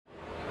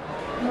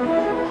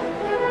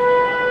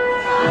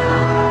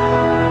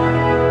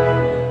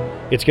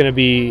it's going to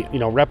be,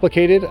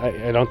 replicated.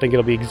 I don't think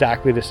it'll be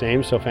exactly the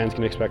same, so fans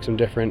can expect some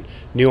different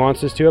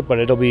nuances to it, but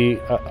it'll be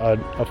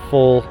a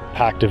full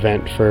packed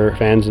event for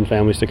fans and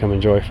families to come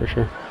enjoy for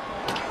sure.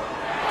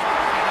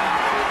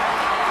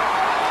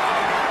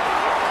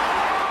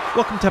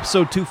 Welcome to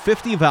episode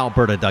 250 of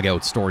Alberta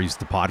Dugout Stories,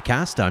 the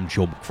podcast. I'm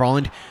Joe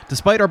McFarland.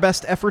 Despite our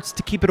best efforts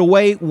to keep it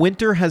away,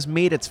 winter has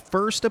made its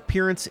first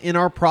appearance in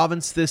our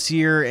province this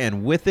year,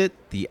 and with it,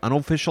 the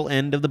unofficial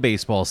end of the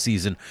baseball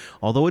season.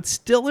 Although it's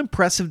still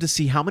impressive to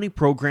see how many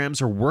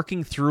programs are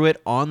working through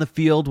it on the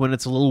field when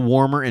it's a little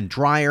warmer and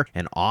drier,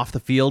 and off the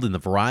field in the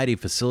variety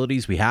of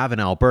facilities we have in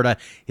Alberta.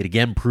 It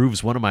again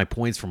proves one of my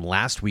points from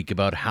last week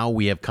about how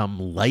we have come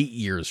light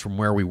years from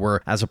where we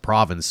were as a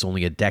province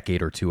only a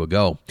decade or two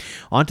ago.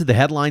 On to the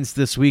headlines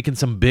this week, and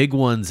some big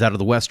ones out of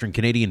the Western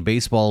Canadian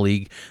Baseball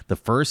League. The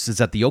first is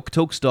that the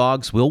Okotoks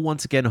Dogs will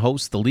once again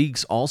host the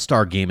league's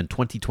All-Star Game in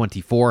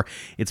 2024.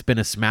 It's been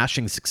a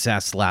smashing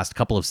success the last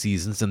couple of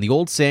seasons, and the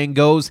old saying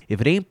goes, if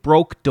it ain't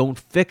broke, don't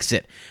fix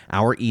it.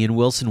 Our Ian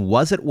Wilson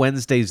was at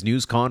Wednesday's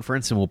news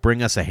conference and will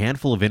bring us a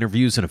handful of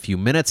interviews in a few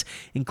minutes,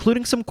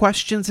 including some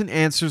questions and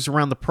answers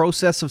around the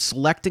process of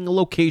selecting a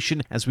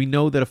location, as we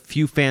know that a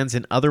few fans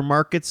in other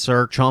markets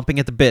are chomping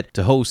at the bit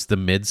to host the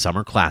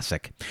Midsummer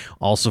Classic.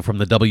 Also from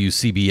the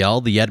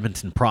WCBL, the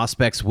Edmonton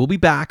Prospects will be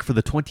back for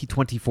the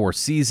 2024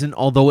 season,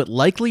 although it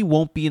likely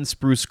won't be in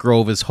Spruce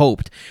Grove as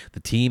hoped. The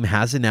team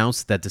has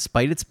announced that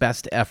despite its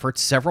best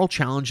efforts, several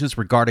challenges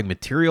regarding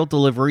material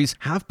deliveries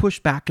have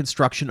pushed back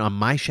construction on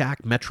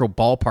MyShack Metro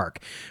Ballpark.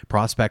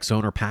 Prospects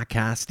owner Pat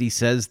Cassidy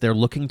says they're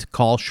looking to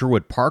call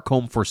Sherwood Park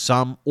home for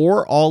some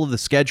or all of the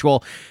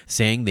schedule,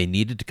 saying they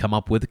needed to come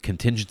up with a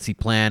contingency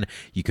plan.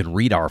 You can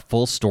read our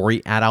full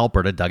story at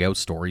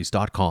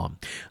albertadugoutstories.com.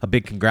 A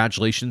big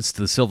congratulations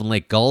to the Sylvan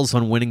Lake Gulls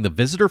on winning the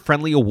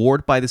visitor-friendly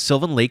award by the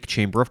Sylvan Lake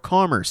Chamber of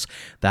Commerce.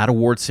 That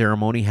award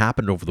ceremony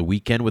happened over the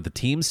weekend, with the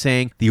team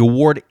saying the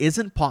award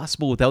isn't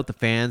possible without the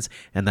fans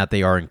and that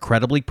they are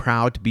incredibly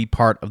proud to be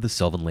part of the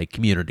Sylvan Lake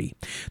community.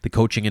 The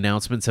coaching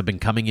announcements have been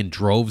coming in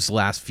droves the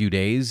last few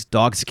days.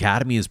 Dogs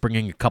Academy is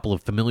bringing a couple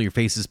of familiar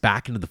faces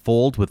back into the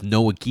fold, with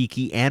Noah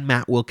Geeky and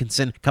Matt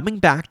Wilkinson coming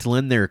back to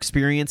lend their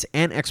experience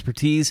and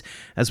expertise,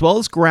 as well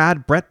as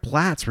grad Brett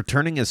Platts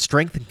returning as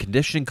strength and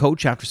conditioning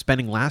coach after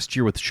spending last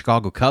year with the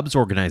Chicago Cubs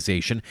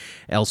organization.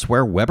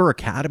 Elsewhere, Weber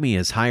Academy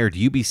has hired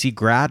UBC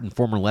grad and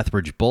former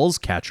Lethbridge Bulls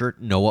catcher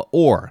Noah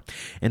Orr.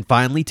 And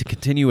finally, to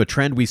continue a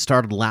trend we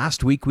started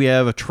last week, we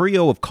have a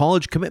trio of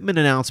college commitment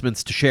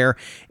announcements to share.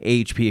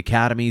 AHP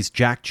Academy's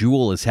Jack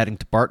Jewell is heading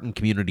to Barton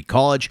Community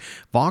College.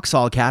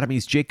 Vauxhall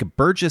Academy's Jacob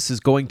Burgess is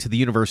going to the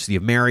University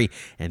of Mary.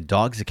 And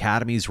Dogs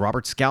Academy's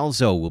Robert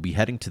Scalzo will be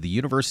heading to the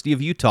University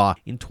of Utah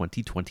in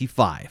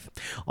 2025.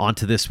 On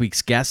to this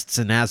week's guests,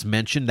 and as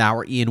mentioned,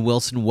 our Ian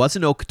Wilson was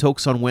in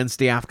Okotoks on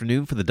Wednesday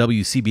afternoon for the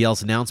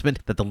WCBL's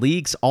announcement that the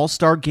league's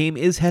All-Star Game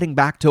is heading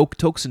back to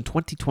Okotoks in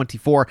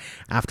 2024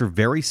 after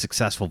very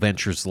successful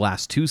ventures the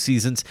last two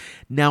seasons.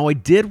 Now, I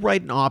did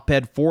write an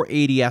op-ed for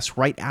ADS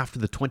right after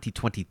the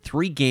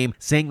 2023 game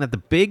saying that the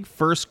big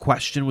first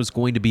question was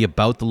going to be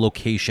about the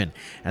location.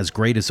 As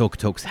great as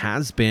Okotoks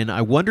has been,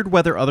 I wondered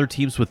whether other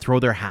teams would throw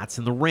their hats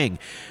in the ring.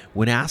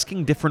 When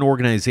asking different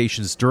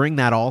organizations during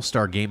that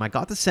All-Star Game, I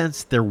got the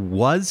sense there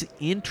was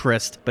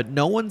interest, but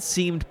no one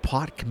seemed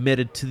pot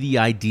committed to the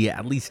idea,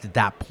 at least at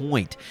that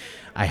point.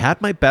 I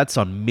had my bets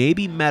on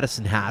maybe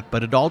Medicine Hat,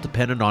 but it all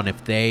depended on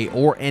if they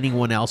or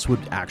anyone else would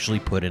actually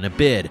put in a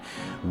bid.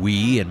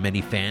 We and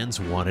many fans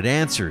wanted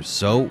answers,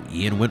 so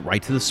Ian went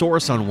right to the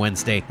source on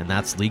Wednesday, and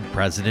that's League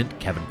President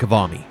Kevin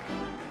Kavami.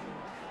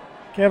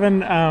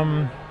 Kevin,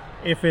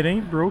 if it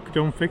ain't broke,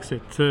 don't fix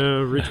it.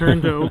 To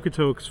return to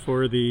Okotoks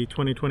for the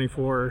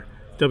 2024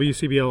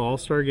 WCBL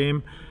All-Star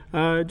Game,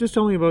 just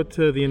tell me about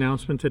the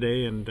announcement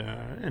today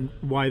and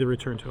why the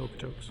return to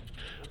Okotoks.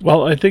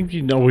 Well, I think,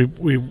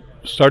 we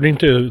starting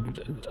to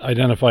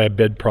identify a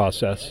bid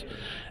process,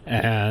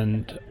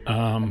 and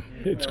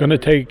it's going to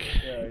take,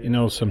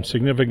 some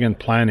significant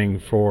planning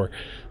for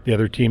the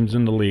other teams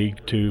in the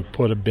league to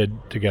put a bid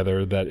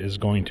together that is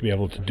going to be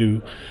able to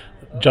do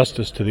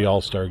justice to the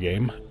All-Star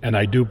Game. And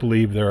I do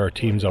believe there are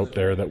teams out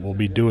there that will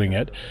be doing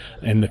it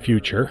in the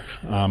future.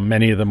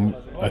 Many of them,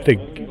 I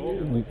think,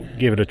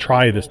 gave it a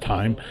try this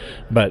time,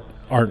 but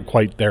aren't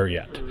quite there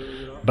yet.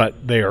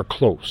 But they are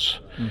close.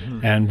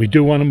 Mm-hmm. And we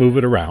do want to move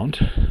it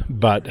around.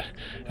 But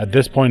at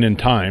this point in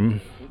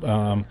time,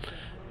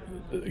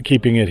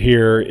 keeping it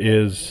here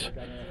is,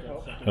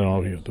 I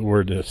don't know the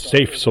word is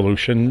safe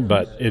solution,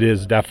 but it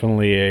is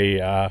definitely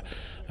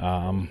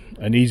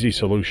an easy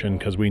solution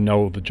because we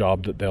know the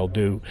job that they'll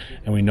do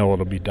and we know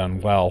it'll be done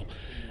well.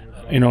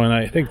 And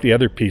I think the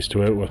other piece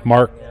to it, with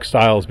Mark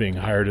Stiles being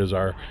hired as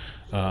our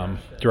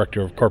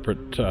Director of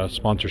Corporate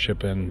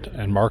Sponsorship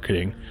and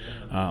Marketing,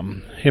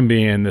 him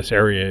being in this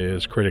area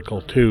is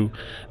critical too,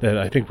 that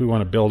I think we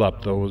want to build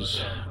up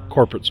those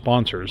corporate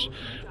sponsors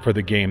for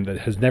the game that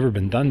has never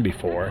been done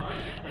before,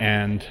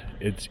 and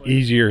it's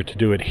easier to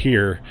do it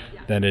here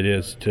than it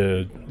is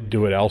to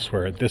do it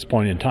elsewhere at this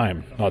point in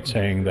time. Not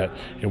saying that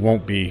it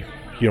won't be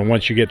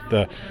once you get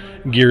the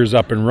gears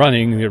up and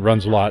running, it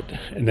runs a lot,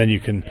 and then you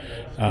can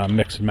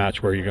mix and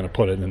match where you're going to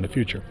put it in the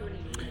future.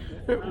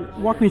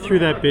 Walk me through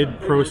that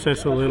bid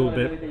process a little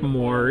bit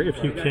more,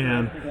 if you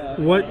can.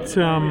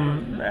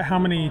 How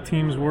many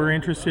teams were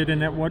interested,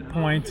 and at what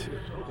point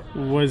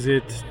was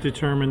it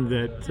determined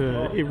that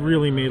it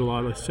really made a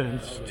lot of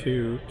sense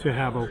to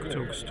have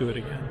Okotoks do it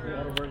again?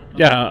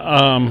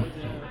 Yeah,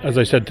 as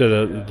I said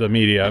to the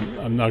media,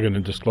 I'm not going to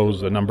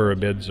disclose the number of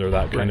bids or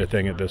that kind of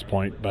thing at this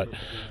point, but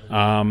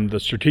the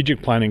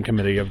Strategic Planning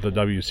Committee of the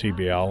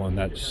WCBL, and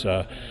that's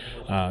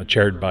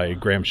chaired by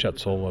Graham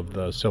Schetzel of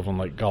the Sylvan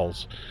Lake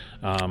Gulls,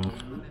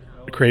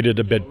 created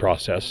a bid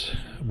process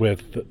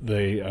with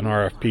an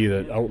RFP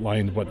that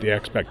outlined what the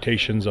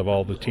expectations of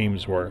all the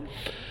teams were,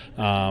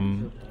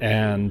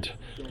 and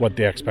what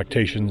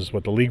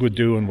the league would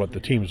do and what the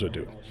teams would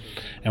do,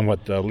 and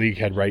what the league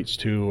had rights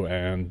to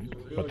and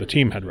what the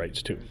team had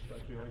rights to.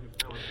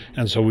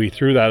 And so we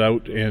threw that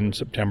out in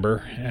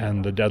September,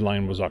 and the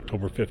deadline was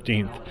October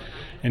 15th.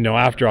 And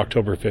after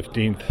October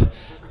 15th,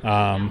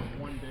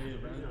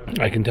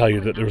 I can tell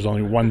you that there was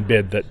only one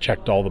bid that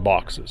checked all the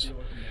boxes.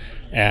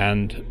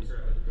 And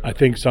I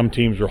think some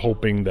teams were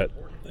hoping that,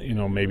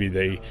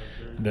 maybe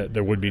that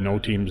there would be no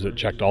teams that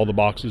checked all the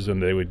boxes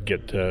and they would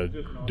get to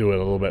do it a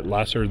little bit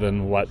lesser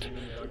than what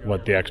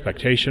the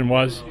expectation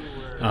was.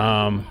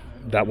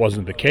 That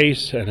wasn't the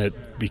case, and it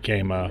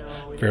became a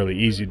fairly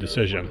easy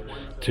decision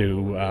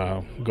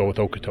to go with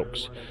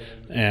Okotoks.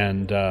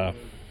 And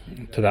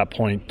to that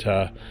point,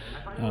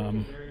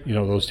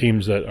 those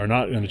teams that are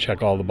not going to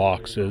check all the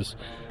boxes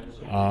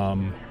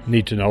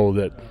need to know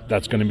that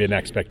that's going to be an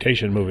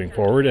expectation moving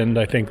forward, and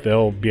I think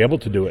they'll be able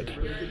to do it.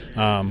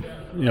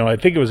 I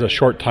think it was a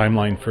short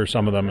timeline for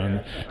some of them,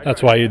 and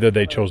that's why either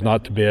they chose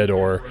not to bid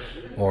or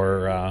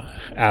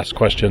ask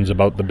questions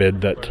about the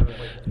bid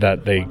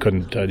that they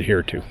couldn't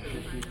adhere to.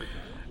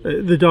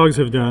 The Dogs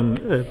have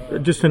done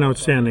just an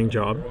outstanding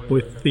job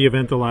with the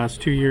event the last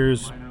 2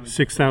 years,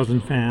 6,000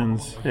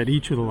 fans at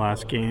each of the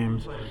last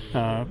games.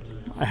 I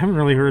haven't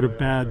really heard a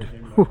bad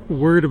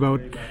word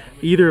about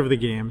either of the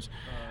games,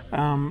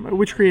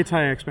 which creates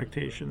high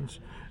expectations.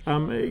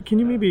 Can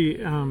you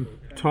maybe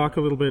talk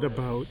a little bit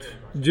about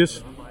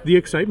just the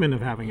excitement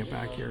of having it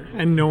back here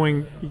and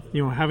knowing,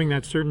 having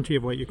that certainty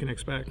of what you can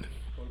expect?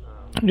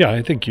 Yeah,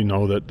 I think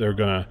that they're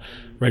going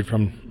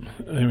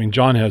to,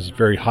 John has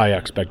very high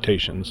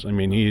expectations.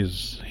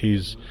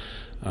 He's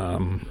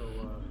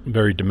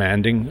very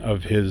demanding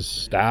of his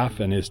staff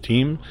and his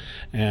team,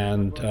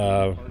 and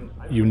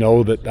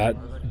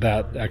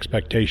that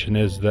expectation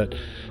is that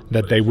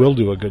they will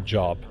do a good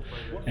job.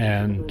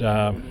 And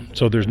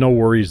so there's no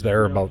worries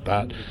there about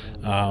that.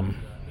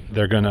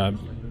 They're going to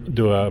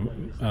do a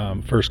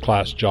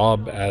first-class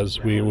job, as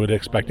we would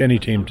expect any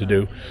team to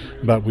do,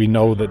 but we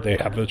know that they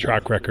have the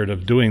track record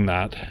of doing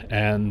that,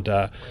 and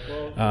the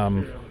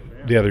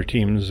other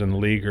teams in the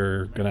league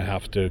are going to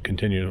have to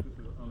continue to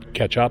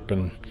catch up,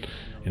 and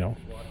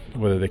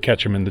whether they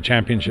catch them in the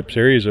championship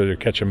series or they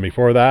catch them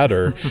before that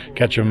or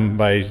catch them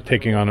by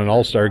taking on an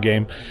all-star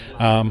game,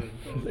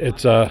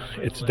 it's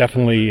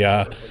definitely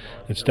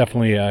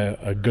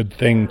a good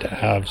thing to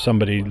have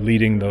somebody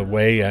leading the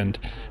way and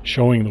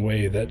showing the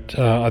way that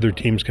other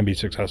teams can be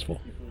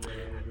successful.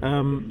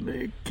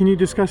 Can you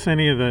discuss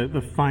any of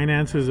the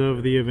finances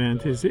of the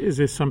event? Is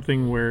this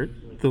something where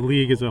the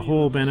league as a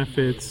whole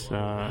benefits?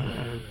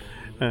 I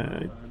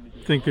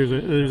think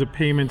there's a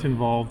payment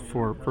involved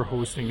for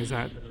hosting. Is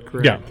that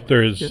correct? Yeah,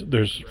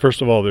 there's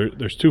first of all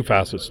there's two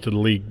facets to the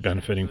league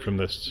benefiting from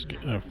this.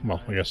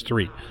 I guess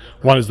three.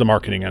 One is the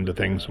marketing end of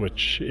things,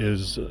 which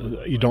is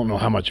you don't know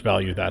how much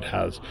value that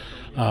has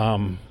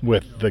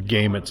with the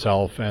game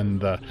itself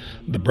and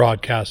the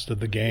broadcast of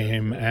the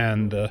game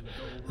and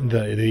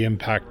the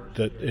impact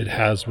that it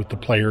has with the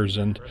players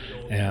and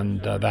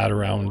that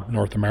around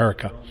North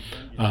America.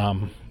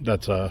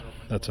 That's a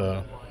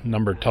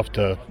number tough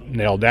to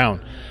nail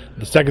down.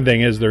 The second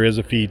thing is there is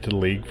a fee to the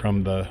league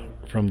from the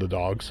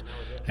Dogs,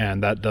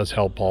 and that does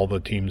help all the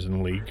teams in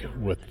the league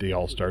with the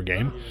All-Star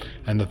game.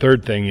 And the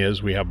third thing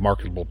is we have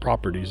marketable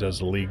properties as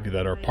a league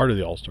that are part of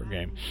the All-Star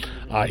game,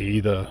 i.e.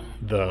 the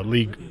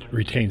league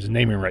retains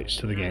naming rights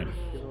to the game.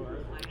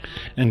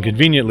 And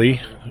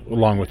conveniently,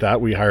 along with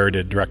that, we hired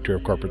a director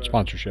of corporate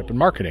sponsorship and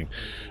marketing.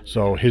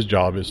 So his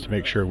job is to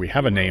make sure we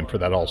have a name for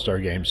that All-Star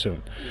game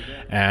soon.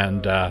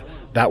 And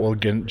that will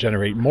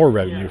generate more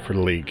revenue for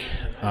the league.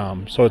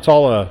 So it's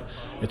all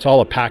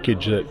a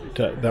package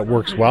that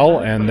works well.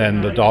 And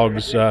then the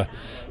Dogs,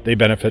 they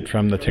benefit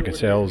from the ticket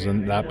sales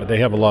and that, but they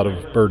have a lot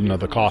of burden of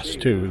the costs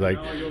too. Like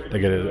they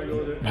get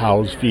a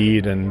house,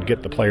 feed, and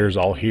get the players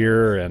all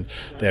here, and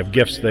they have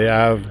gifts.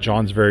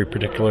 John's very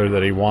particular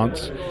that he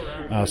wants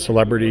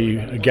celebrity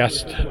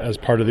guest as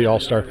part of the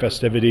All-Star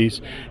festivities.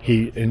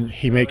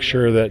 He makes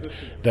sure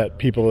that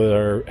people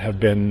that have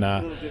been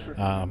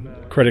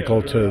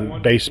critical to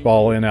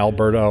baseball in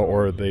Alberta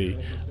or the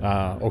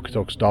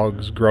Okotoks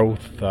Dogs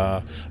growth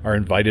are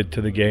invited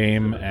to the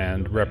game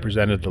and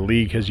represented. The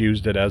league has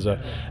used it as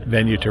a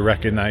venue to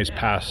recognize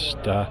past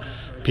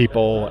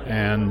people,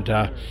 and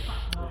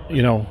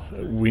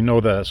we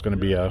know that it's going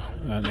to be an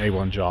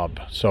A1 job.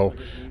 So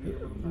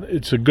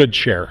it's a good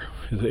share,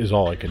 is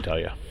all I can tell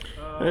you.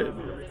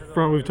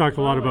 We've talked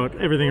a lot about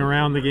everything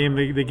around the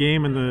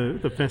game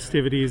and the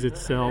festivities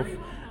itself.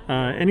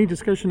 Any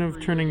discussion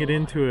of turning it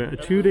into a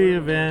 2-day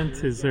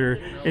event? Is there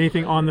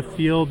anything on the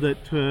field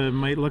that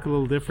might look a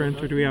little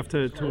different, or do we have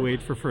to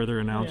wait for further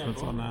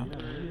announcements on that?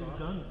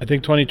 I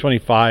think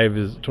 2025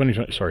 is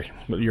 2020. Sorry,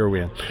 what year are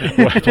we in?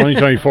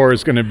 2024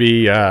 is going to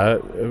be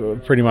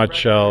pretty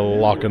much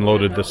lock and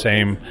loaded, the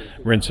same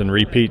rinse and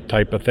repeat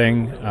type of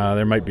thing.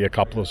 There might be a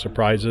couple of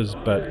surprises,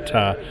 but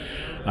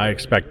I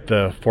expect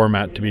the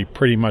format to be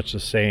pretty much the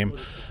same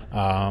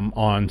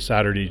on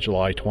Saturday,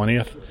 July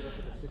 20th.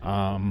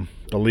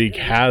 The league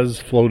has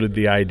floated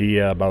the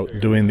idea about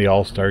doing the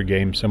All-Star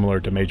game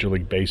similar to Major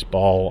League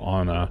Baseball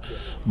on a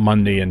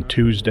Monday and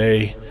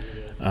Tuesday,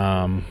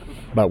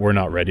 but we're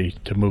not ready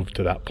to move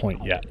to that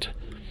point yet.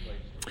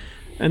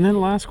 And then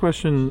last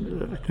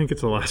question, I think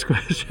it's the last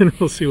question.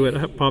 We'll see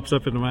what pops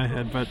up into my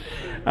head. But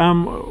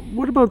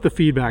what about the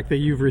feedback that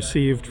you've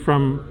received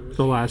from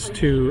the last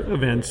 2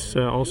 events,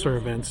 All-Star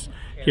events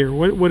here?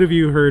 What have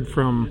you heard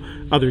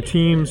from other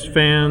teams,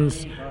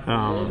 fans,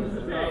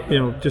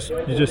 just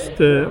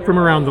from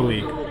around the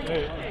league?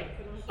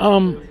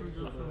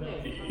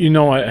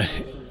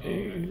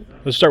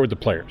 Let's start with the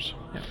players.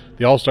 Yeah.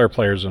 The All-Star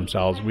players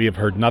themselves, we have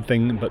heard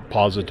nothing but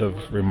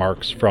positive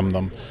remarks from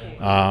them.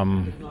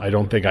 I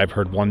don't think I've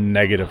heard one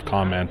negative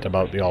comment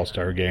about the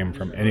All-Star game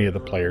from any of the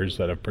players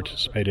that have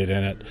participated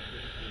in it.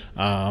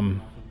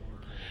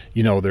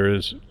 There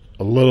is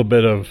a little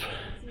bit of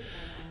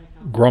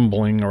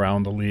grumbling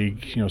around the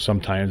league,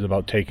 sometimes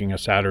about taking a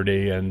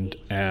Saturday and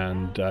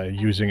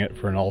using it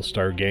for an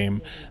All-Star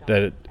game,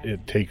 that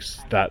it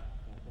takes that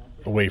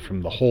away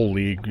from the whole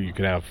league. You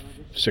can have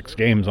 6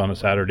 games on a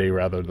Saturday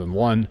rather than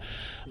 1.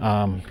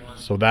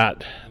 So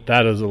that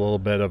is a little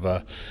bit of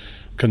a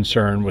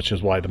concern, which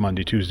is why the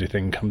Monday-Tuesday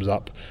thing comes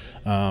up.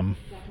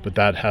 But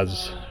that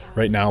has,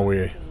 right now,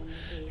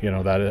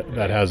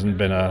 that hasn't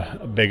been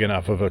a big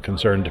enough of a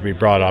concern to be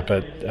brought up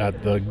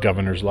at the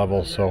governor's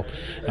level. So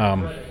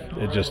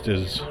it just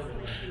is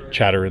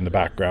chatter in the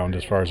background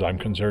as far as I'm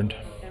concerned.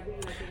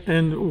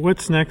 And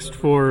what's next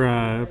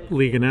for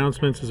league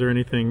announcements? Is there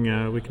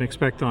anything we can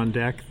expect on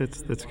deck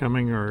that's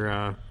coming,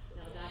 or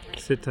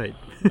sit tight?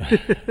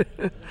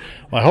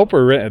 Well, I hope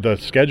the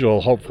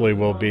schedule hopefully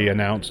will be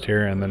announced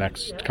here in the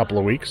next couple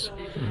of weeks.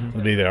 Mm-hmm.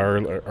 It'll be our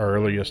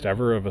earliest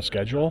ever of a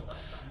schedule.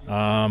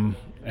 And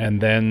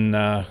then,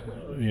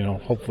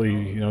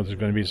 hopefully, there's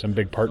going to be some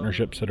big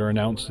partnerships that are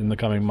announced in the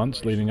coming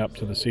months leading up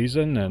to the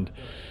season. And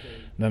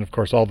then, of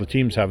course, all the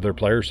teams have their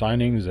player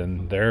signings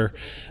and their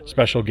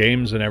special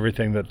games and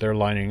everything that they're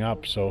lining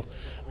up. So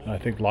I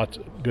think lots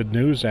of good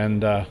news.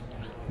 And,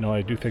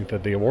 I do think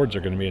that the awards are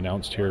going to be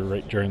announced here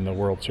right during the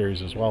World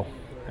Series as well.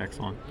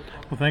 Excellent.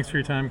 Well, thanks for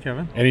your time,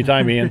 Kevin.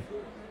 Anytime, Ian.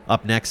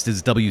 Up next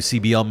is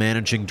WCBL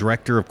Managing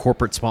Director of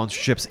Corporate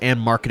Sponsorships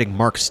and Marketing,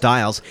 Mark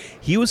Stiles.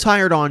 He was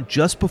hired on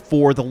just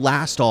before the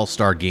last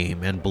All-Star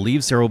game and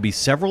believes there will be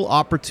several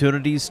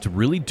opportunities to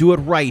really do it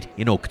right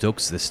in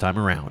Okotoks this time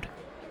around.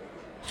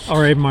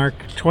 All right, Mark,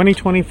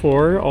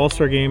 2024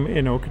 All-Star game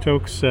in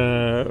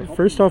Okotoks.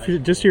 First off,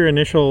 just your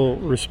initial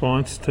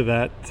response to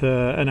that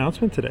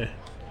announcement today.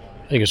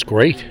 I think it's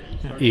great,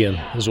 Ian,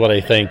 is what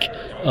I think.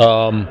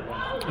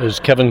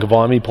 As Kevin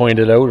Kavami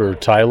pointed out, or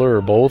Tyler,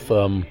 or both,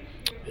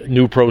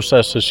 new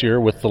process this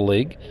year with the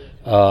league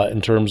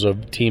in terms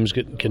of teams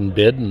can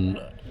bid and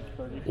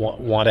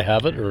want to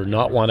have it or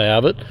not want to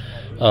have it.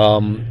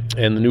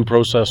 And the new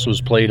process was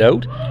played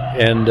out.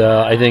 And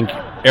I think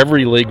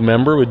every league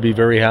member would be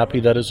very happy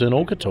that it's in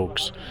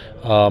Okotoks.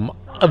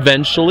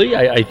 Eventually,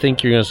 I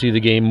think you're going to see the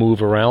game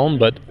move around.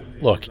 But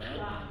look,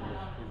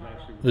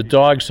 the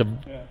Dogs have,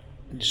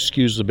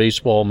 excuse the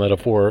baseball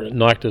metaphor,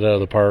 knocked it out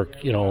of the park,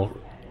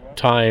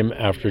 time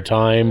after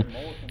time.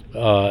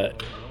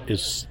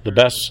 It's the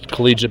best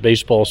collegiate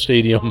baseball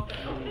stadium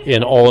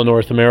in all of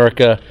North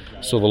America,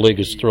 so the league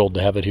is thrilled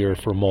to have it here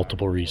for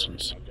multiple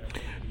reasons.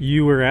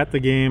 You were at the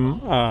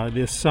game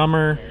this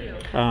summer.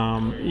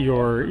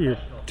 You're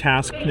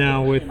tasked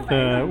now with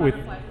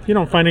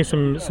finding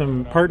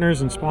some partners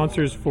and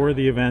sponsors for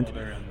the event.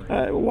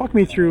 Walk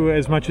me through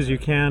as much as you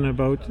can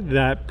about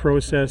that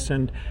process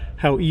and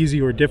how easy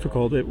or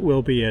difficult it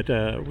will be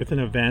with an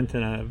event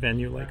and a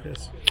venue like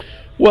this.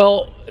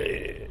 Well,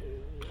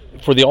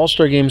 for the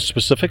All-Star Game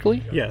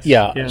specifically? Yes.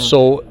 Yeah.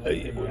 So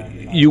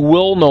you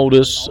will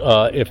notice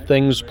if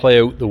things play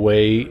out the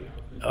way,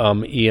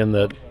 Ian,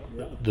 that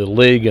the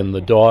league and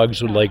the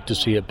Dogs would like to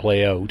see it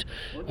play out.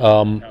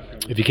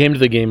 If you came to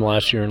the game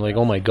last year and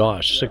oh my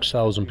gosh,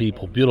 6,000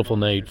 people, beautiful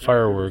night,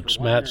 fireworks,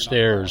 mat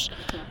stairs,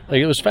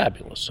 it was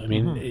fabulous. I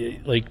mean,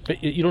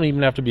 you don't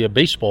even have to be a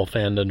baseball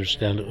fan to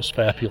understand it was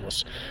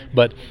fabulous.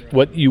 But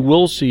what you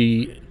will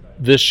see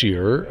this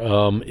year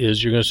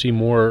is you're going to see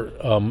more.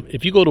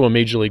 If you go to a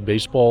Major League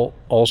Baseball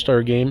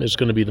All-Star game, it's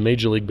going to be the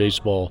Major League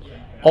Baseball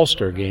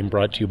All-Star game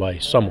brought to you by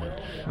someone.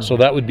 Mm-hmm. So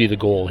that would be the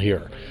goal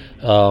here.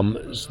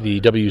 The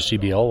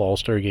WCBL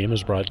All-Star Game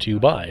is brought to you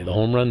by. The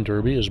Home Run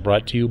Derby is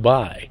brought to you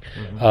by.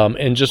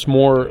 And just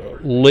more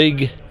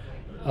league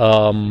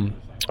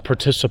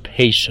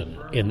participation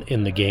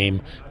in the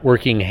game,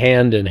 working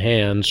hand in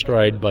hand,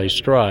 stride by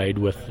stride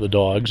with the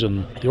dogs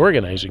and the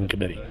organizing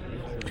committee.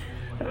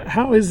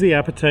 How is the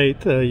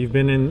appetite? You've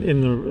been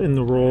in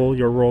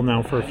your role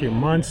now for a few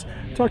months.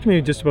 Talk to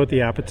me just about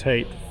the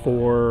appetite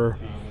for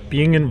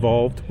being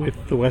involved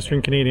with the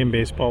Western Canadian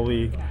Baseball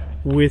League,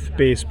 with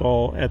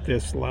baseball at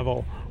this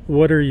level.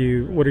 What are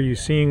you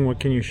seeing? What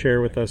can you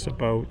share with us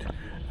about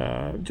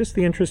just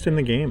the interest in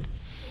the game?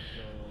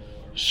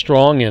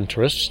 Strong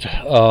interest.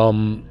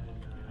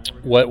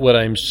 What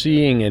I'm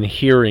seeing and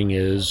hearing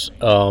is,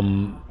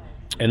 and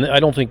I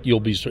don't think you'll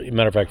be,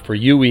 matter of fact, for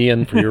you,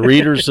 Ian, for your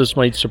readers, this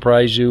might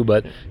surprise you,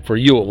 but for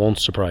you, it won't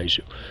surprise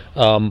you.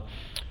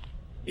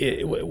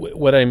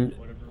 What I'm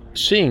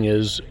seeing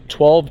is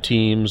 12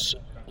 teams.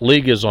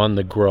 League is on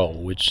the grow,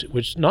 which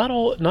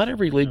not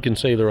every league can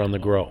say they're on the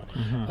grow.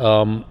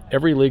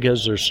 Every league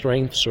has their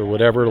strengths or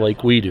whatever,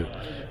 like we do.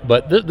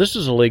 But this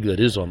is a league that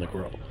is on the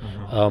grow.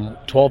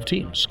 12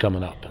 teams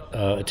coming up.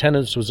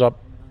 Attendance was up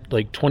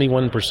like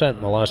 21%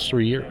 in the last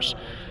 3 years.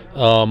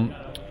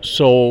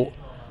 So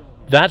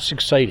that's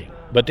exciting.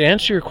 But to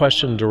answer your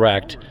question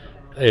direct,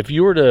 if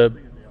you were to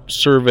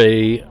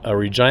survey a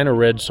Regina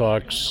Red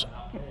Sox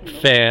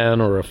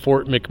fan or a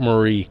Fort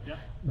McMurray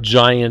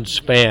Giants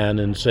fan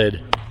and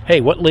said, hey,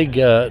 what league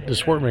does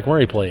Fort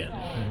McMurray play in?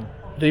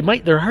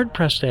 They're hard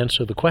pressed to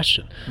answer the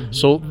question.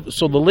 So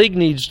the league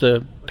needs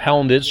to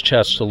pound its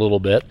chest a little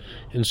bit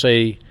and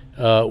say,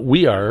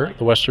 we are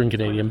the Western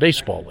Canadian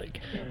Baseball League.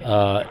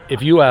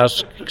 If you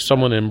ask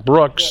someone in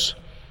Brooks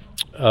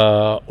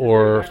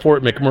or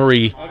Fort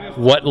McMurray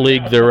what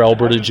league their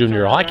Alberta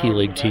Junior Hockey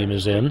League team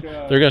is in,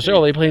 they're going to say,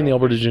 oh, they play in the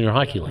Alberta Junior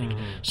Hockey League.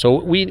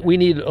 So we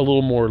need a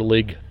little more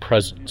league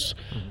presence.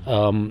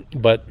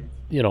 But,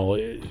 you know,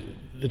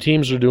 the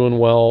teams are doing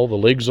well, the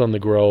league's on the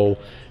grow,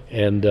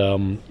 and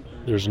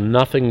there's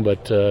nothing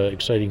but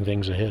exciting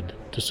things ahead,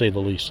 to say the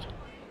least.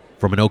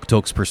 From an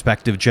Okotoks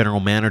perspective,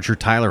 General Manager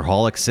Tyler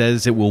Hollick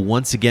says it will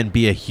once again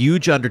be a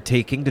huge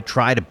undertaking to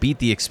try to beat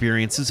the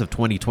experiences of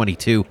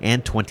 2022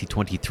 and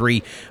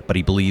 2023, but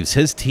he believes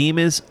his team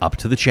is up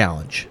to the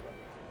challenge.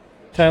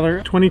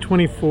 Tyler,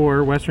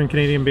 2024 Western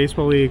Canadian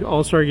Baseball League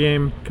All-Star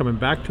Game coming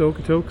back to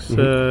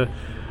Okotoks.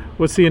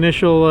 What's the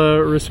initial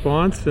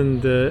response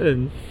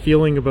and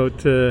feeling about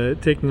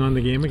taking on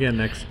the game again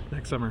next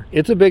summer?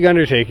 It's a big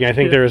undertaking. I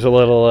think there was a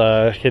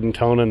little hidden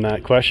tone in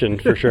that question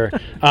for sure.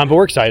 But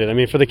we're excited. I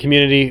mean, for the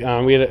community,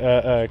 we had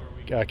a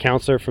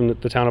counselor from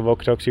the town of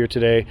Okotoks here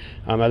today,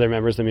 other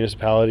members of the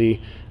municipality.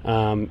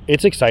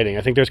 It's exciting.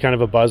 I think there's kind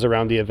of a buzz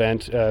around the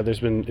event.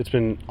 It's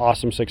been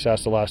awesome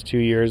success the last 2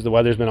 years. The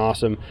weather's been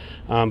awesome,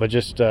 but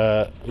just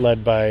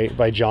led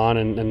by John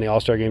and the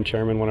All-Star Game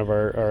chairman, one of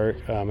our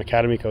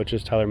academy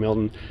coaches, Tyler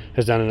Milton,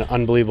 has done an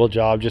unbelievable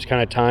job just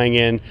kind of tying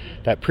in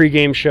that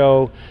pregame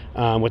show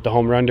with the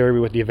home run derby,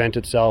 with the event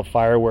itself,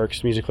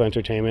 fireworks, musical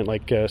entertainment,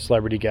 like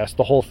celebrity guests,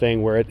 the whole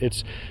thing, where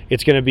it's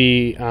going to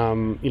be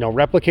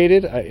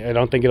replicated. I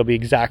don't think it'll be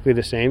exactly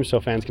the same, so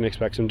fans can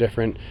expect some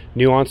different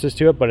nuances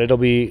to it, but it'll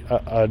be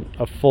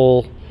a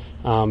full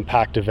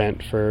packed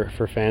event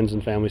for fans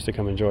and families to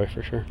come enjoy,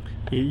 for sure.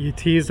 You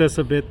teased us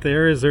a bit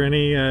there. Is there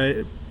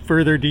any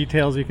further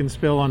details you can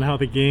spill on how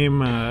the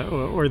game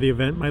or the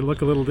event might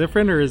look a little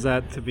different, or is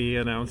that to be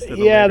announced?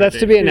 Yeah, that's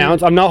to be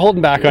announced. I'm not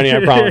holding back on you,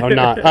 I promise. I'm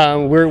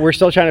not. We're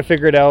still trying to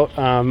figure it out.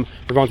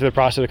 We're going through the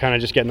process of kind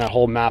of just getting that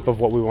whole map of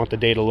what we want the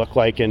day to look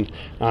like, and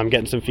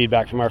getting some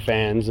feedback from our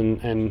fans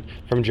and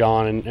from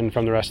John and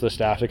from the rest of the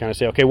staff to kind of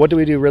say, okay, what did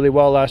we do really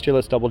well last year?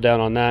 Let's double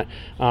down on that.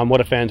 What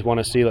do fans want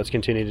to see? Let's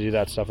continue to do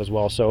that stuff as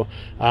well. So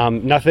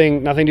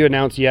nothing to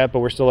announce yet, but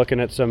we're still looking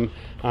at some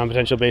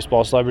potential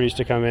baseball celebrities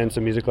to come in,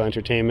 some musical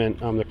entertainment.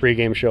 The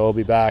pregame show will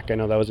be back. I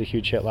know that was a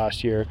huge hit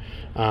last year,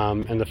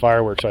 and the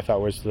fireworks I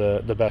thought was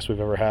the best we've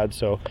ever had.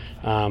 So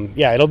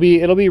it'll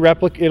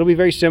be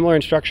very similar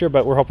in structure,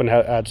 but we're hoping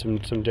to add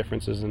some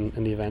differences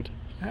in the event.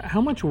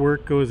 How much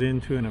work goes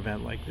into an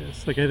event like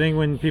this? Like, I think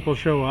when people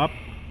show up,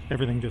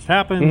 everything just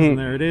happens and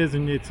there it is,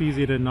 and it's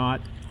easy to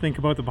not think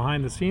about the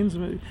behind the scenes.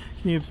 Can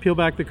you peel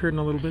back the curtain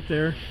a little bit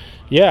there?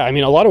 Yeah, I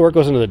mean, a lot of work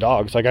goes into the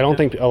dogs. Like, I don't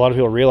think a lot of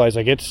people realize,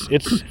 like, it's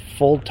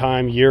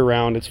full-time,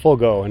 year-round, it's full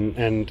go.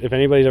 And if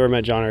anybody's ever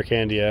met John or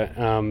Candia,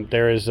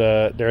 there is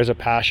a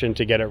passion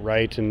to get it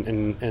right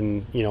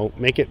and you know,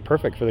 make it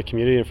perfect for the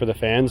community and for the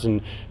fans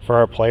and for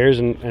our players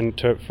and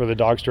for the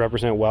dogs to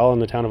represent well in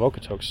the town of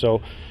Okotoks.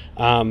 So,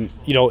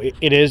 you know,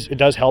 it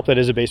does help that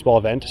it is a baseball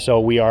event. So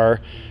we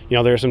are, you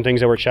know, there are some things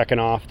that we're checking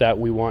off that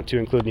we want to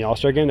include in the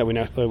All-Star Game that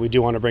we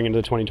do want to bring into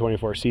the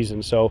 2024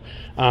 season. So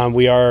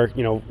we are,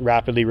 you know,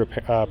 rapidly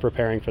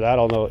preparing for that.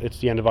 Although it's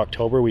the end of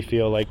October, we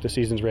feel like the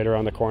season's right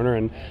around the corner,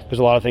 and there's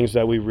a lot of things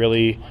that we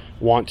really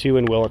want to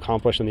and will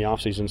accomplish in the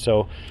off season.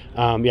 So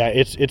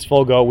it's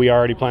full go. We are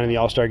already planning the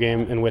All-Star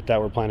Game, and with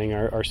that we're planning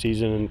our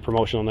season and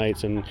promotional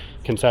nights and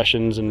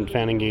concessions and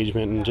fan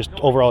engagement and just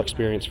overall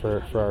experience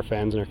for our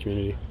fans and our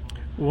community.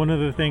 one of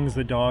the things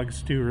the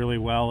dogs do really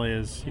well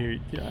is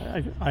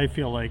I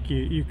feel like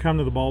you come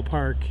to the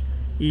ballpark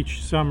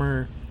each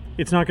summer.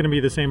 It's not going to be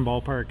the same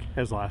ballpark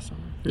as last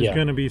summer. There's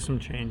going to be some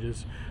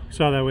changes. We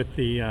saw that with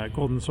the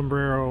Golden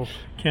Sombrero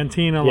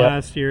Cantina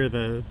last year,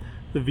 the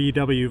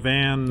VW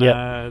van,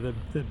 the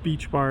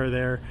beach bar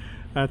there,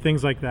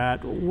 things like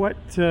that. What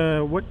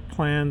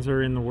plans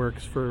are in the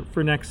works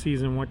for next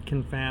season? What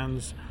can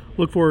fans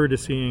look forward to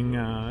seeing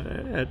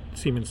at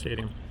Siemens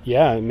Stadium?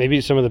 Yeah,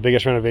 maybe some of the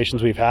biggest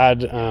renovations we've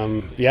had.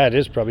 It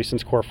is probably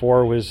since Core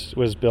 4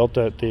 was built,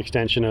 at the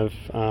extension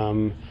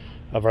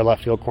of our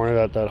left field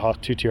corner, that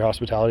two-tier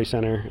hospitality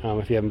center.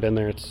 If you haven't been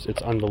there,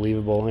 it's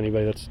unbelievable.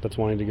 Anybody that's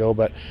wanting to go.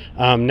 But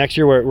next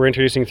year we're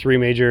introducing 3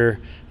 major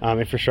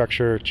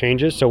infrastructure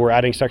changes. So we're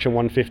adding section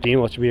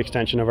 115, which will be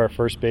extension of our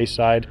first base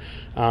side,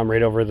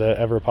 right over the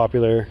ever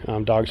popular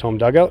Dogs Home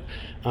dugout.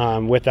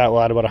 With that,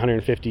 we'll add about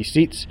 150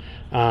 seats,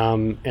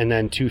 and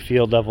then 2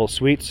 field level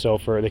suites. So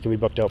they can be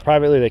booked out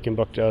privately, they can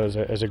book out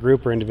as a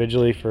group or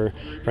individually for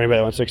anybody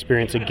that wants to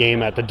experience a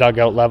game at the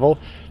dugout level.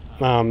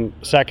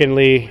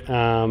 Secondly,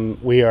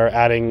 we are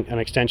adding an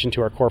extension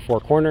to our Core 4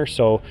 corner,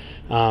 so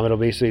it'll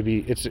basically be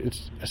it's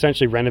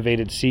essentially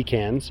renovated sea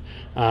cans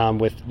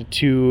with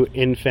 2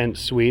 infant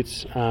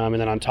suites, and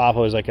then on top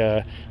of it is like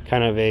a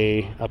kind of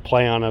a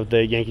play on of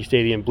the Yankee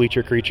Stadium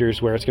bleacher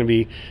creatures, where it's going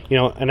to be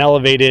an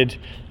elevated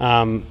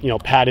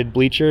padded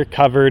bleacher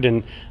covered,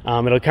 and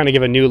it'll kind of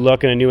give a new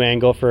look and a new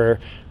angle for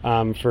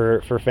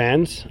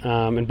fans,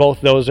 and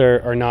both those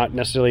are not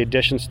necessarily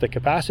additions to the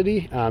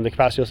capacity. The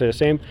capacity will stay the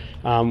same,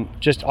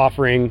 just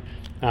offering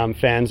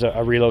fans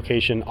a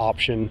relocation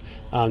option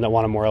that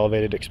want a more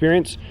elevated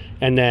experience.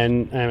 And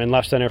then in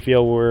left center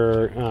field,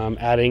 we're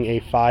adding a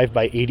 5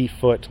 by 80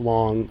 foot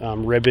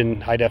long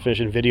ribbon high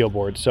definition video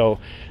board. So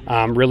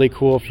really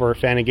cool for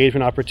fan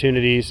engagement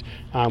opportunities.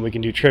 We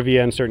can do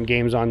trivia in certain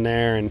games on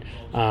there, and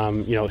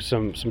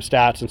some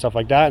stats and stuff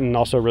like that, and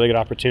also a really good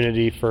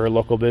opportunity for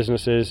local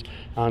businesses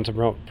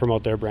to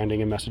promote their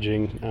branding and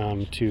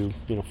messaging to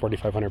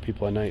 4,500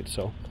 people a night.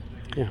 So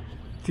yeah.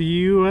 Do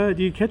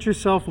you catch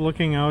yourself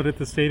looking out at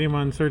the stadium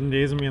on certain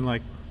days and being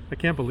like, I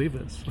can't believe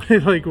this,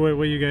 like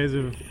what you guys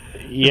have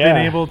been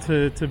able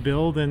to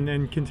build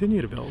and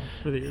continue to build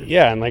for the years?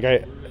 Yeah,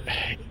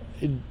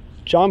 and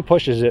John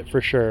pushes it for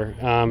sure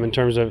in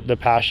terms of the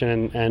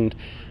passion, and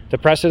the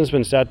precedent's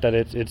been set that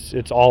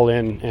it's all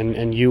in,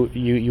 and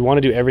you want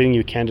to do everything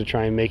you can to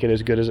try and make it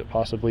as good as it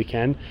possibly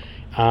can.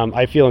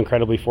 I feel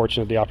incredibly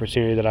fortunate the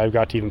opportunity that I've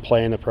got to even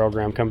play in the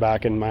program, come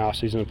back in my off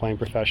season and playing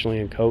professionally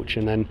and coach.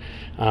 And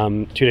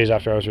then 2 days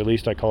after I was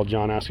released, I called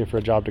John asking for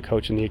a job to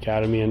coach in the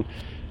academy, and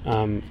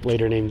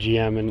later named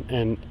GM.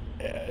 And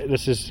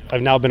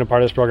I've now been a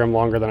part of this program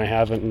longer than I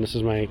haven't, and this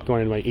is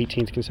going into my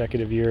 18th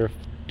consecutive year of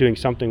doing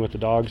something with the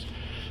dogs.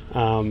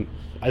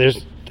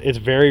 It's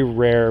very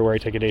rare where I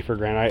take a day for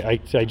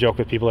granted. I joke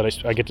with people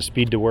that I get to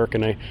speed to work,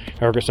 and I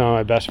work with some of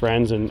my best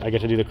friends, and I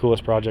get to do the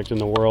coolest project in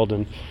the world.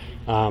 And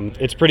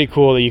it's pretty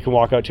cool that you can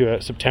walk out to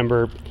a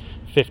September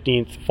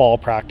 15th fall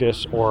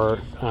practice or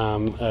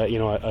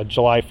a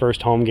July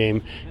 1st home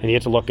game, and you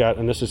get to look at,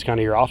 and this is kind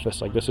of your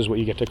office. Like, this is what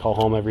you get to call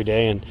home every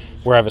day, and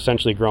where I've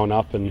essentially grown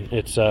up. And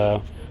it's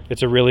a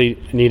really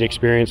neat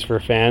experience for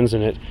fans,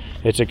 and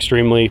it's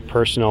extremely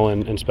personal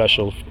and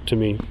special to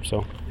me.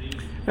 So.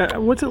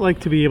 What's it like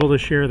to be able to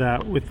share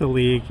that with the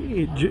league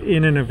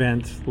in an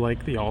event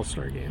like the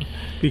All-Star Game?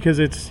 Because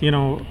it's,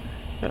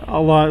 a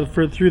lot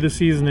through the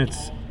season,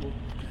 it's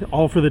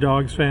all for the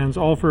Dogs fans,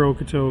 all for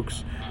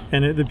Okotoks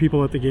and the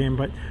people at the game.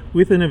 But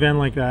with an event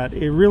like that,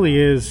 it really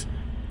is,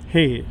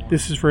 hey,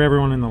 this is for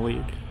everyone in the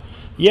league.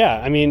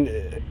 Yeah, I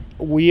mean,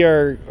 we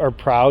are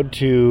proud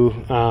to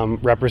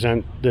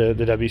represent the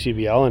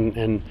WCBL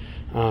and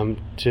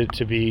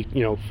to be,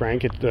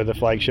 frank, it's the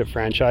flagship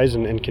franchise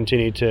and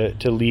continue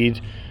to lead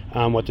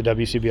what the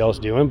WCBL is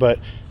doing. But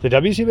the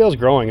WCBL is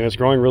growing, and it's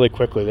growing really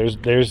quickly.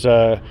 There's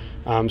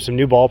some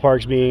new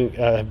ballparks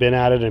have been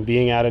added and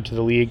being added to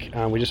the league.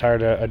 We just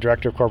hired a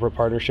director of corporate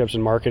partnerships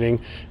and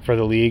marketing for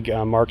the league,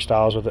 Mark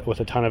Stiles, with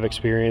a ton of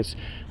experience.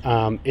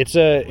 It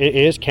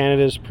is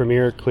Canada's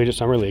premier collegiate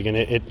summer league,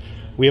 and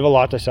we have a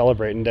lot to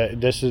celebrate, and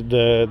this is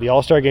the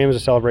All-Star Game is a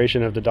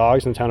celebration of the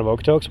Dogs in the town of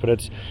Okotoks,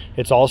 but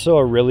it's also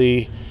a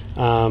really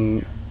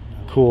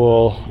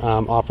cool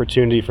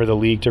opportunity for the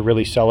league to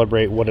really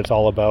celebrate what it's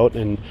all about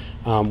and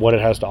what it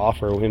has to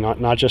offer.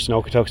 Not just in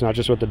Okotoks, not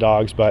just with the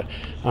Dogs, but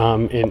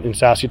in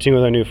Saskatoon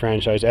with our new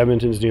franchise,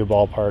 Edmonton's new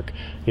ballpark,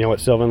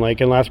 what Sylvan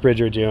Lake and Lethbridge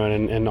are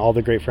doing, and all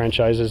the great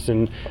franchises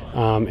in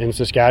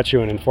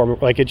Saskatchewan and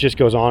it just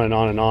goes on and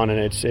on and on, and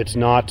it's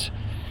not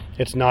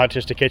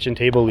just a kitchen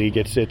table league.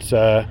 It's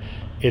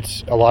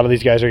it's a lot of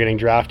these guys are getting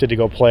drafted to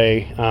go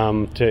play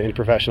in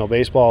professional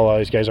baseball. A lot of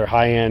these guys are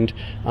high-end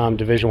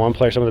Division I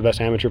players, some of the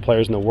best amateur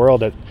players in the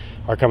world that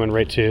are coming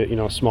right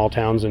to small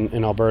towns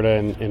in Alberta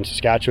and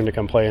Saskatchewan to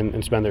come play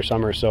and spend their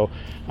summer. So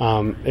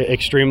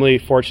extremely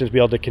fortunate to be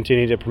able to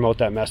continue to promote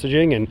that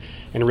messaging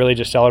and really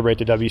just celebrate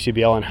the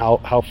WCBL and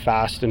how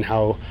fast and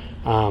how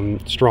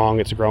strong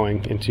it's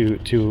growing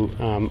into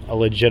a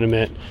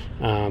legitimate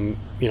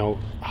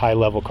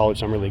high-level college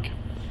summer league.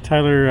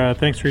 Tyler,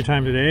 thanks for your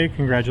time today.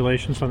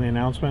 Congratulations on the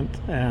announcement,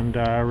 and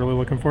really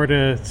looking forward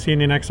to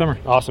seeing you next summer.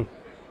 Awesome.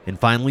 And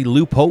finally,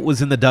 Lou Pote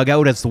was in the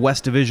dugout as the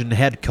West Division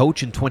head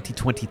coach in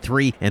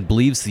 2023 and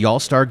believes the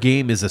All-Star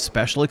Game is a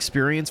special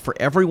experience for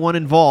everyone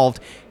involved.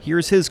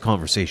 Here's his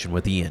conversation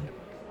with Ian.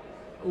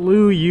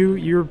 Lou,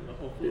 you're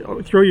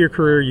throughout your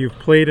career, you've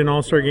played in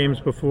All-Star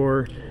Games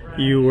before.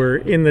 You were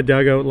in the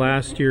dugout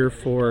last year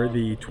for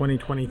the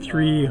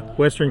 2023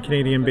 Western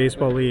Canadian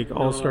Baseball League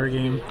All-Star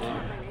Game.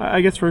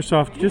 I guess first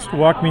off, just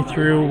walk me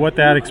through what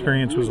that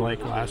experience was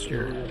like last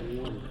year.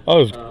 I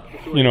was,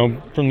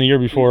 from the year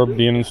before,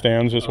 being in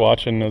stands, just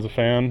watching as a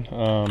fan,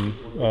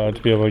 to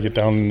be able to get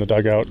down in the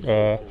dugout,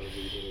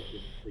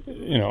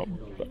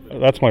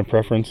 that's my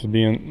preference,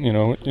 being,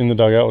 in the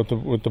dugout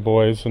with the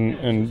boys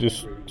and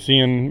just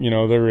seeing,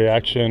 their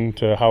reaction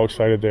to how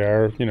excited they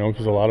are,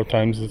 because a lot of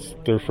times it's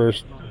their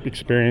first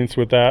experience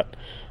with that,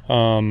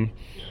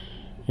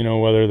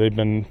 whether they've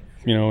been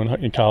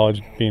in college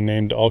being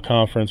named all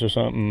conference or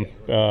something,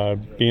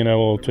 being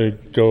able to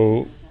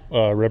go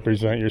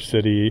represent your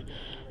city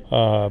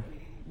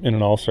in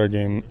an all-star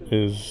game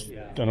is,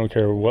 I don't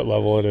care what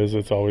level it is,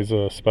 it's always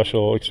a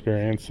special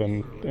experience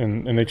and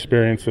an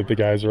experience that the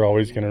guys are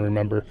always going to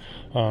remember.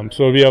 So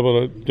to be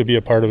able to be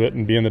a part of it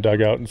and be in the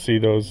dugout and see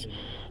those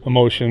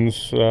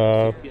emotions,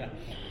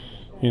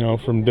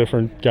 from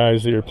different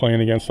guys that you're playing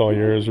against all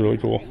year is really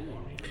cool.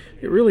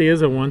 It really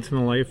is a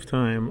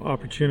once-in-a-lifetime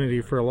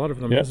opportunity for a lot of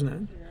them, isn't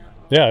it?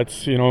 Yeah,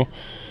 it's they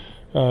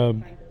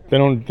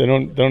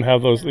don't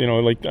have those.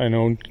 Like I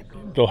know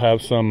they'll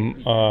have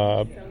some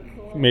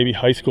maybe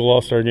high school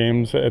all-star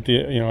games at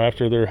the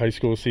after their high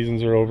school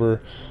seasons are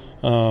over,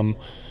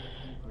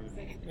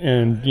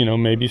 and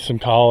maybe some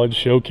college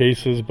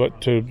showcases.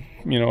 But to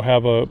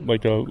have a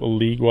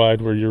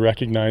league-wide where you're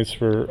recognized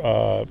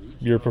for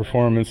your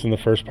performance in the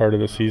first part of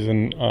the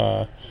season,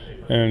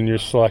 and you're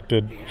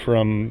selected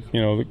from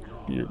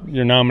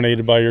you're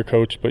nominated by your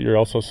coach, but you're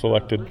also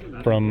selected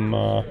from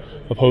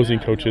opposing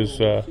coaches.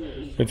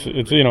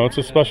 It's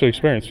a special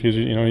experience because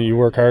you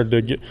work hard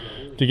to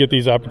get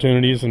these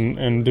opportunities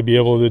and to be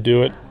able to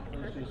do it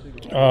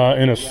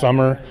in a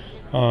summer,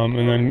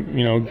 and then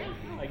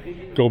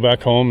go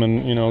back home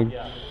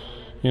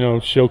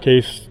and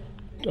showcase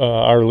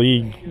our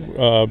league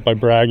by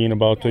bragging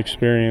about the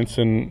experience,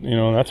 and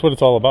that's what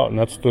it's all about, and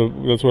that's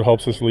what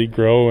helps this league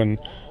grow and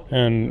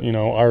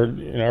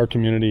our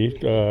community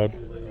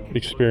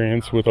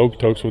experience with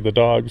Okotoks with the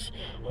dogs.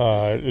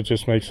 It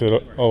just makes it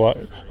a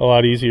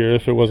lot easier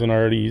if it wasn't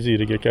already easy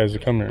to get guys to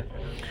come here.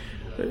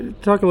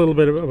 Talk a little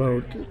bit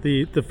about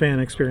the fan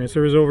experience.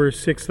 There was over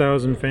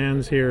 6,000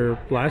 fans here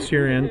last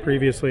year and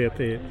previously at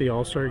the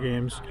All-Star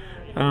Games.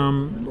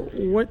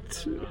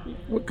 What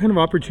kind of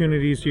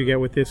opportunities do you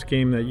get with this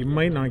game that you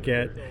might not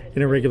get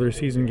in a regular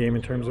season game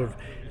in terms of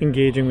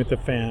engaging with the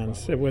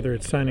fans, whether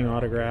it's signing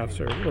autographs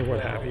or what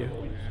have you?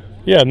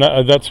 Yeah, and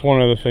that's one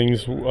of the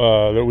things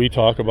that we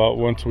talk about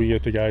once we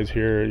get the guys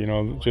here.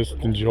 Just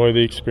enjoy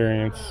the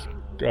experience.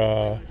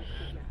 Go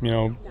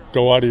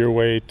out of your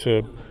way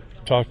to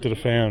talk to the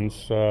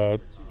fans.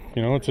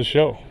 It's a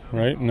show,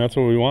 right? And that's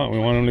what we want. We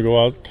want them to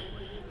go out,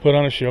 put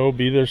on a show,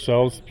 be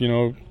themselves.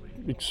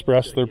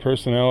 Express their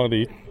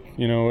personality.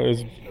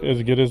 As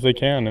good as they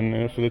can. And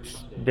if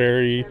it's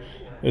very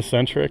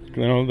eccentric,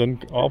 then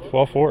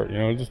all for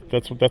it.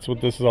 That's what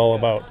this is all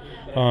about.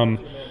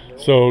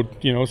 So,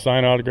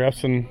 sign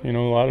autographs and, a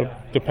lot of,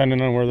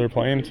 depending on where they're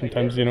playing,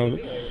 sometimes, they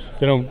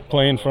don't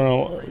play in front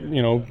of,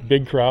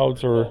 big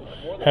crowds or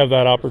have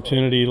that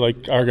opportunity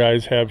like our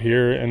guys have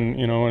here and,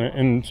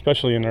 and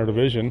especially in our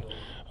division,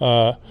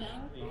 have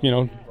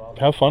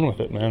fun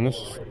with it, man.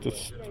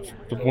 This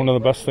one of the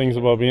best things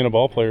about being a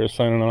ball player is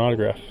signing an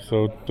autograph.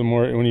 So the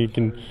more, when you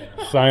can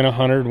sign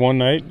 100 one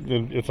night,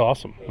 it's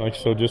awesome.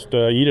 So just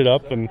eat it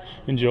up and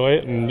enjoy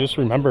it, and just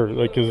remember,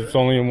 because it's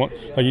only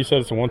like you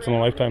said, it's a once in a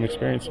lifetime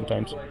experience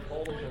sometimes.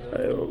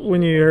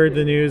 When you heard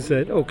the news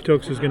that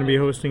Okotoks is going to be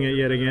hosting it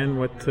yet again,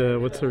 what's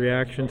the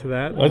reaction to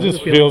that? It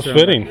just feels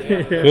fitting.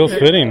 Feels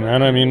fitting,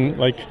 man. I mean,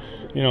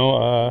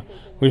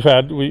 we've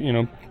had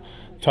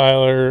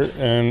Tyler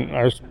and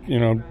our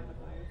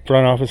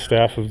front office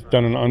staff have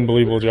done an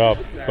unbelievable job,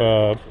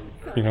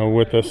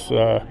 with us,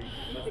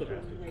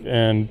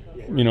 and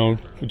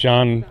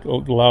John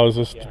allows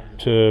us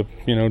to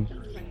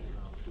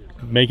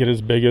make it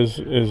as big as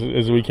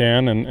we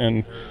can,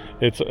 and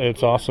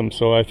it's awesome.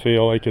 So I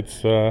feel like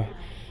it's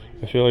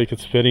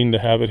fitting to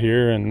have it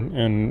here,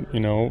 and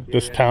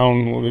this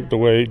town, the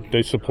way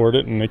they support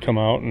it and they come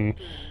out, and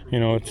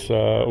it's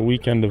a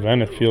weekend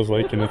event, it feels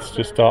like, and it's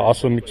just an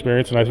awesome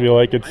experience, and I feel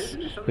like it's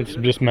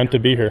just meant to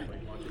be here.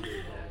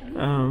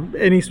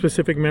 Any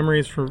specific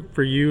memories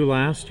for you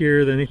last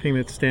year? Anything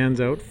that stands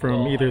out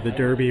from either the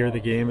Derby or the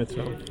game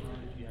itself?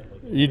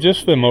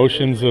 Just the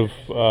emotions of,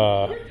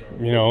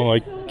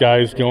 like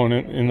guys going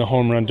in the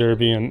home run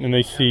derby and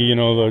they see,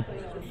 the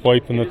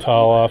wiping the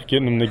towel off,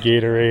 getting them the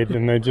Gatorade,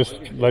 and they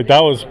just, like,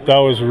 that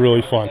was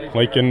really fun.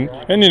 Like, and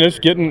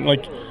just getting,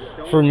 like,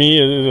 for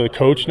me as a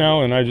coach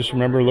now, and I just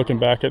remember looking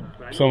back at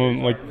some of,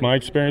 like, my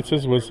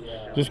experiences, was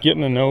just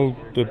getting to know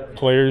the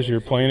players you're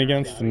playing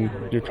against and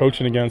you're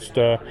coaching against.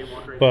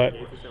 But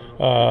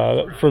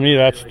for me,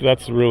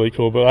 that's really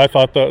cool. But I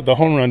thought the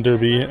home run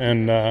derby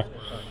and,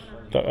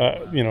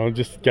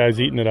 just guys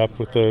eating it up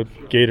with the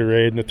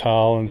Gatorade and the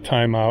towel and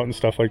timeout and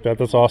stuff like that.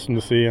 That's awesome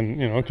to see, and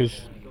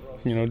because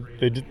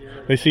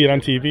they see it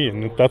on TV,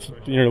 and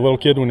you're a little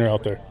kid when you're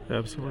out there.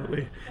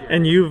 Absolutely.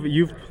 And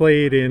you've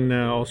played in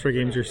All-Star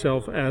games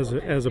yourself as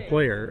a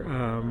player.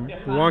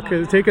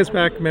 Take us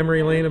back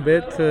memory lane a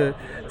bit to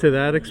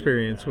that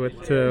experience.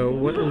 What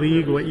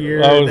league, what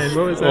year, and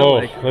what was that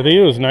like? I think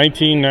it was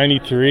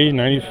 1993,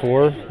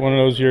 94. One of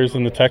those years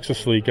in the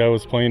Texas League. I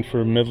was playing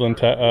for the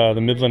Midland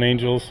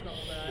Angels.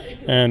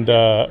 And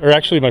or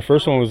actually, my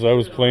first one was I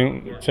was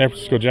playing San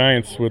Francisco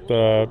Giants with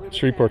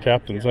Shreveport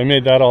Captains. I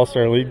made that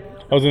All-Star League.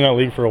 I was in that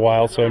league for a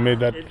while, so I made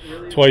that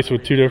twice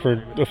with two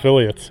different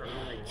affiliates.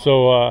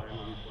 So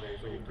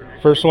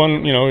first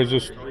one, is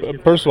just,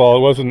 first of all,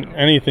 it wasn't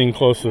anything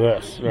close to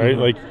this, right?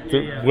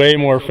 Mm-hmm. Like, way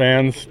more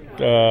fans.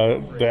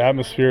 The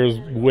atmosphere is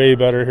way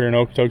better here in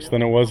Okotoks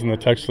than it was in the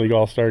Texas League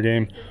All-Star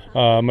game.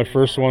 My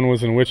first one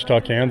was in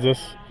Wichita, Kansas,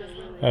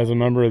 as a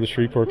member of the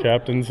Shreveport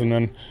Captains, and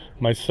then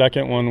my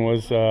second one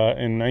was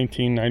in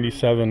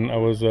 1997. I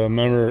was a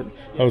member.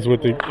 I was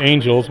with the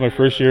Angels my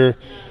first year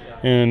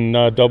in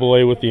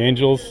AA with the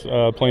Angels,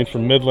 playing for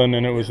Midland,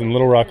 and it was in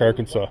Little Rock,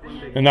 Arkansas.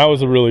 And that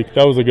was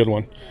a good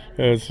one.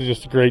 It's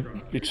just a great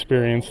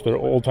experience. The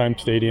old time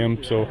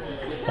stadium. So,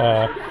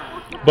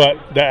 but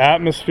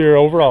the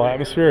overall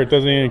atmosphere, it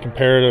doesn't even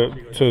compare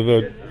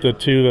to the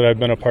two that I've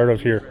been a part of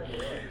here.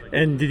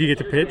 And did you get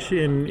to pitch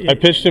I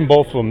pitched in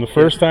both of them. The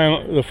first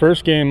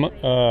game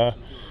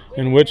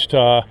in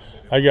Wichita,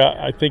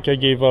 I think I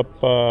gave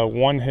up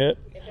one hit,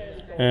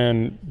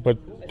 but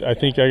I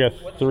think I got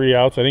 3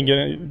 outs. I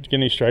didn't get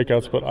any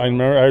strikeouts, but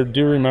I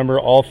do remember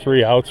all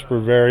 3 outs were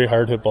very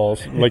hard hit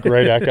balls, like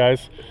right at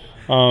guys.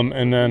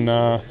 And then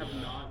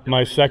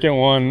my second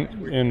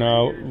one in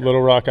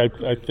Little Rock, I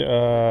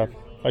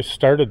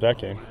started that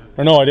game.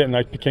 Or no, I didn't.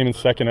 I came in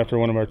second after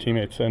one of our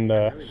teammates, and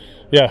I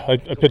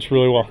pitched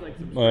really well.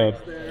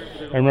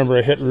 I remember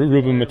I hit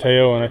Ruben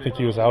Mateo, and I think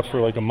he was out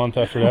for like a month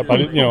after that.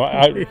 But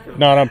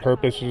not on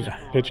purpose. His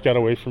pitch got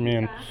away from me,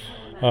 and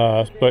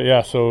but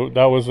yeah. So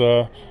that was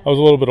I was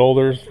a little bit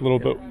older, a little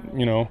bit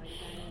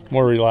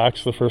more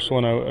relaxed. The first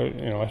one,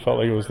 I felt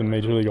like it was the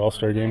Major League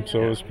All-Star game,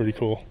 so it was pretty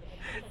cool.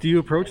 Do you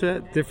approach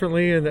that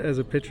differently as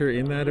a pitcher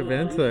in that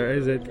event, or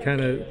is it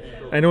kind of?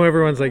 I know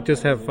everyone's like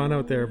just have fun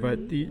out there,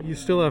 but you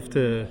still have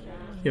to.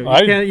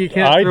 I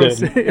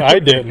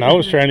didn't. I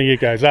was trying to get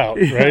guys out,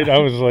 right? I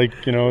was like,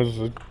 I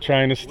was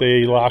trying to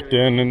stay locked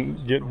in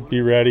and be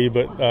ready.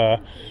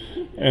 But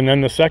and then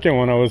the second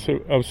one, I was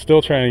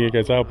still trying to get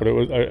guys out, but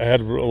I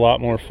had a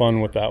lot more fun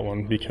with that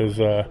one because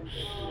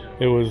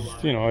it was,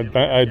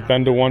 I'd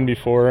been to one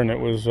before, and it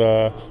was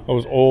I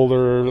was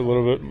older, a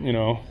little bit,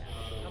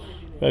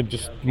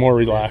 just more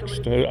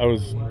relaxed. I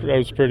was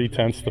pretty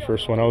tense the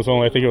first one. I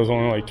think I was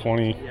only like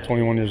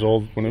 21 years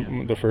old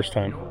the first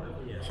time,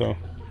 so.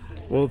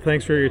 Well,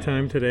 thanks for your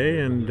time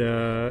today, and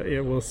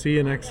we'll see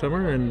you next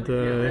summer. And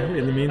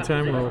in the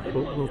meantime,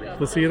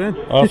 we'll see you then.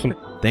 Awesome.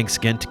 Thanks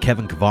again to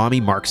Kevin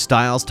Kavami, Mark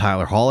Stiles,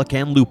 Tyler Hollick,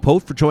 and Lou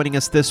Pote for joining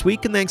us this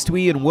week. And thanks to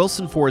Ian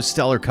Wilson for his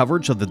stellar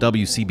coverage of the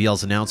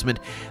WCBL's announcement.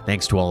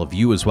 Thanks to all of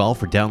you as well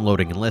for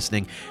downloading and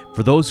listening.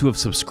 For those who have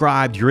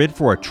subscribed, you're in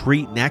for a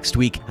treat next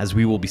week as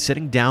we will be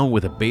sitting down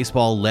with a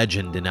baseball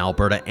legend in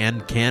Alberta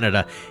and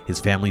Canada. His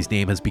family's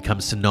name has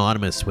become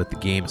synonymous with the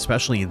game,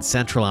 especially in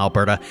central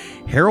Alberta.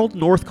 Harold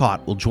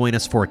Northcott will join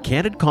us for a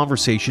candid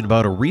conversation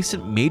about a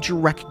recent major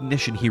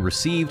recognition he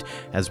received,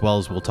 as well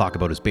as we'll talk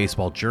about his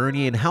baseball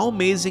journey and how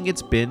amazing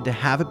it's been to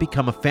have it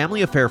become a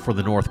family affair for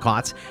the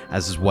Northcotts,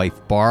 as his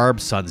wife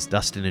Barb, sons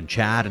Dustin and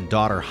Chad, and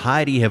daughter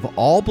Heidi have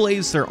all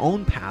blazed their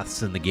own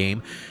paths in the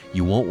game.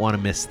 You won't want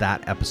to miss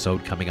that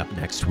episode coming up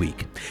next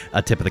week.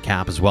 A tip of the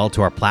cap as well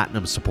to our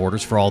Platinum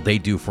supporters for all they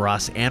do for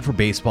us and for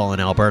baseball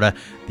in Alberta.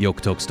 The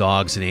Okotoks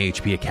Dogs and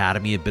AHP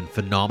Academy have been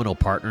phenomenal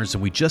partners,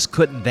 and we just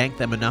couldn't thank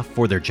them enough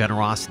for their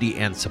generosity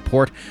and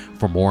support.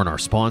 For more on our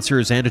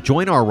sponsors and to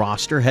join our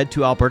roster, head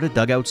to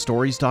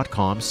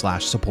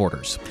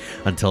albertadugoutstories.com/supporters.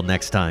 Until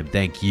next time,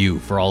 thank you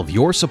for all of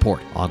your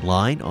support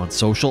online, on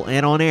social,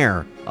 and on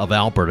air of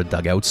Alberta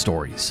Dugout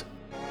Stories.